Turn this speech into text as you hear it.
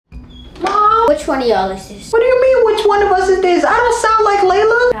which one of y'all is this? What do you mean, which one of us is this? I don't sound like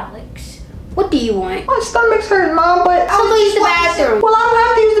Layla. Alex, what do you want? My stomach's hurting, Mom, but So go use the bathroom. Well, I don't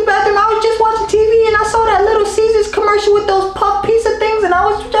have to use the bathroom. I was just watching TV and I saw that Little Caesars commercial with those puff pizza things, and I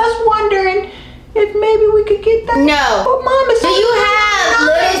was just wondering if maybe we could get that. No. But Mom, it's Do you have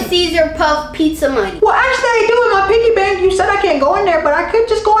Little Caesar puff pizza money? Well, actually, I do in my piggy bank. You said I can't go in there, but I could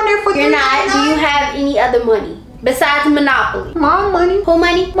just go in there for You're not. Do you have any other money besides Monopoly? Mom money. Who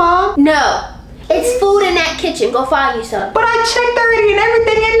money? Mom. No. It's food in that kitchen. Go find you some. But I checked already, and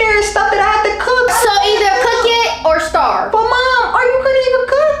everything in there is stuff that I had to cook. So either cook it or starve. But Mom, are you gonna even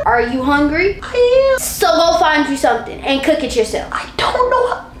cook? Are you hungry? I am. So go find you something and cook it yourself. I don't know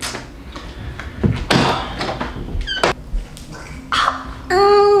how.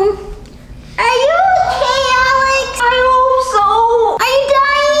 Are you okay, Alex? I hope so. Are you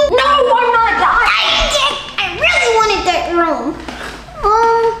dying? No, I'm not dying. I really wanted that room.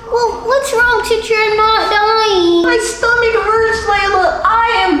 Well, what's wrong since you're not dying? My stomach hurts, Layla. I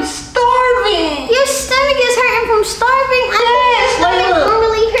am starving. Your stomach is hurting from starving? Yes, Stomach Layla.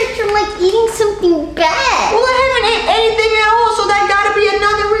 normally hurts from like eating something bad. Well, I haven't ate anything at all, so that gotta be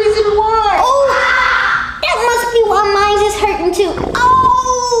another reason why. Oh, that must be why mine is hurting too.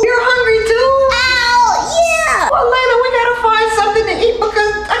 Oh, You're hungry too? ow, yeah. Well, Layla, we gotta find something to eat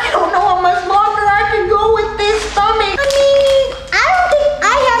because I don't know how much longer I can go with this stomach. I mean, I don't think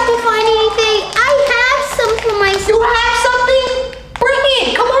I have to find anything. I have some for myself. You have something? Bring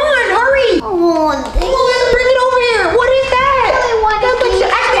it. Come on, hurry. Oh, dang. Well, let's bring it over here. What is that? I want That looks-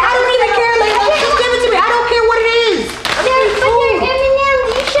 Actually, I don't even care, Layla. Just give it to me. I don't care what it is. I need But food. you're M&M's.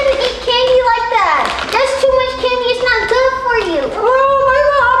 You shouldn't eat candy like that. That's too much candy. It's not good for you. Oh,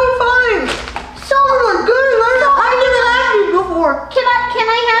 Layla, I'll be fine. So, Oh, good, Layla. I never had you before. can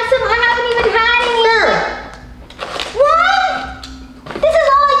I have some? I haven't even had any. Here. What? This is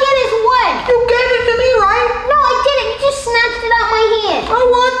all I get is one. You gave it to me, right? No, I didn't. You just snatched it out my hand. Oh,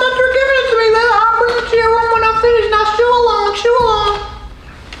 well, I thought you were giving it to me, Layla. I'll bring it to your room when I finish. Now, shoo along, shoo along.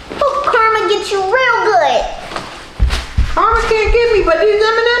 Oh, karma gets you real good. Mama can't get me, but these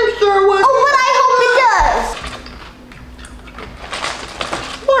M&M's sure would. Oh, but I hope it does.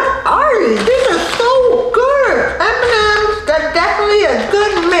 What are these? These are so good. M&M's, that's definitely a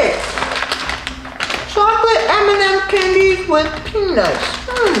good mix. Chocolate M&M candies with peanuts.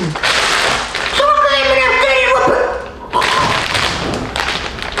 Chocolate M&M candies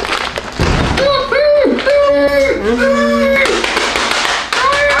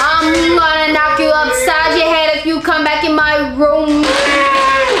I'm gonna knock you upside your head if you come back in my room.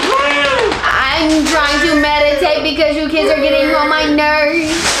 I'm trying to meditate because you kids are getting on my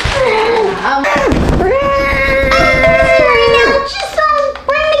nerves. Just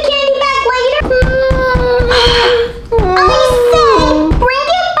bring the candy back later. I said bring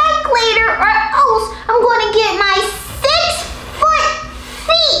it back later or else I'm going to get my 6-foot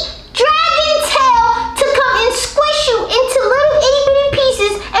feet dragon tail to come and squish you into little itty bitty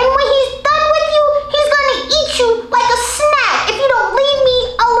pieces, and when he's done with you, he's going to eat you like a snack if you don't leave me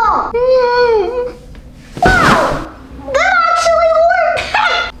alone. Wow, that actually worked.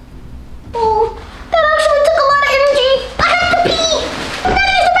 Oh, that actually took a lot of energy. I have to pee. I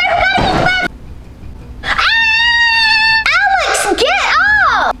gotta use the bathroom. Alex, get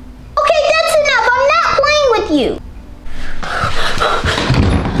up. Okay, that's enough. I'm not playing with you.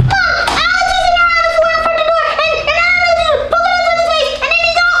 Mom, Alex is around the floor in front of the door, and I don't know what to do. Poke it on his face, and then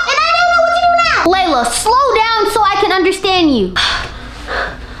he's out, and I don't know what to do now. Layla, slow down so I can understand you.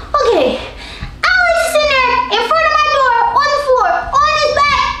 Okay. Alex is in there, in front of my door, on the floor, on his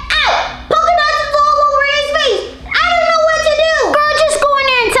back, out. Polka dots is all over his face. I don't know what to do. Girl, just go in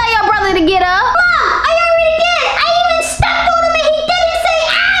there and tell your brother to get up. Mom, I already did. I even stepped on him and he didn't say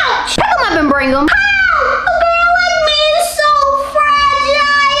ouch. Pick him up and bring him. How? A girl like me is so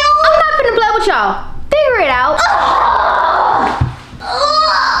fragile. I'm not finna play with y'all. Figure it out.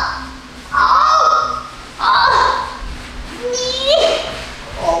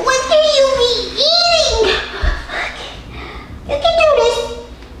 What do you be eating? You can do this.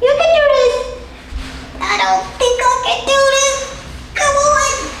 You can do this. I don't think I can do this. Come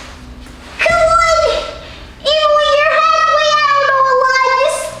on. Come on. Even when you're halfway out or alive,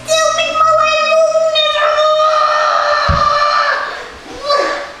 you still make my life miserable.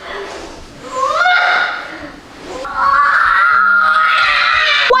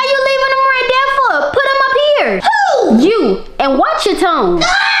 Why you leaving him right there for? Put him up here. Who? You. And watch your tone.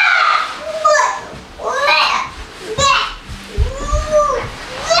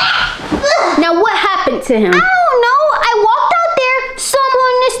 Now what happened to him? I don't know. I walked out there, saw him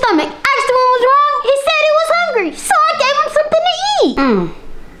holding his stomach, asked him what was wrong. He said he was hungry, so I gave him something to eat.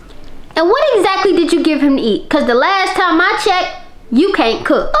 And what exactly did you give him to eat? Because the last time I checked, you can't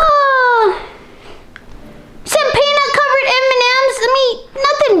cook. Some peanut-covered M&Ms. I mean,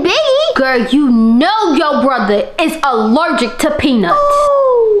 nothing biggie. Girl, you know your brother is allergic to peanuts.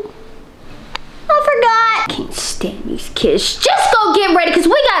 Oh, I forgot. Can't stand these kids. Just go get ready, because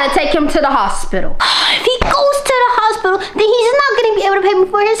we gotta take him to the hospital. If he goes to the hospital, then he's not gonna be able to pay me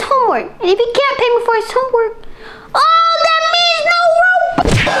for his homework. And if he can't pay me for his homework, that means no rope.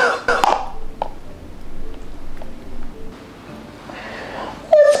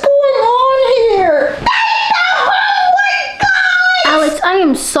 what's going on here? Alex, I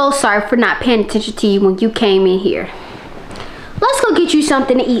am so sorry for not paying attention to you when you came in here. Let's go get you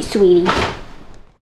something to eat, sweetie.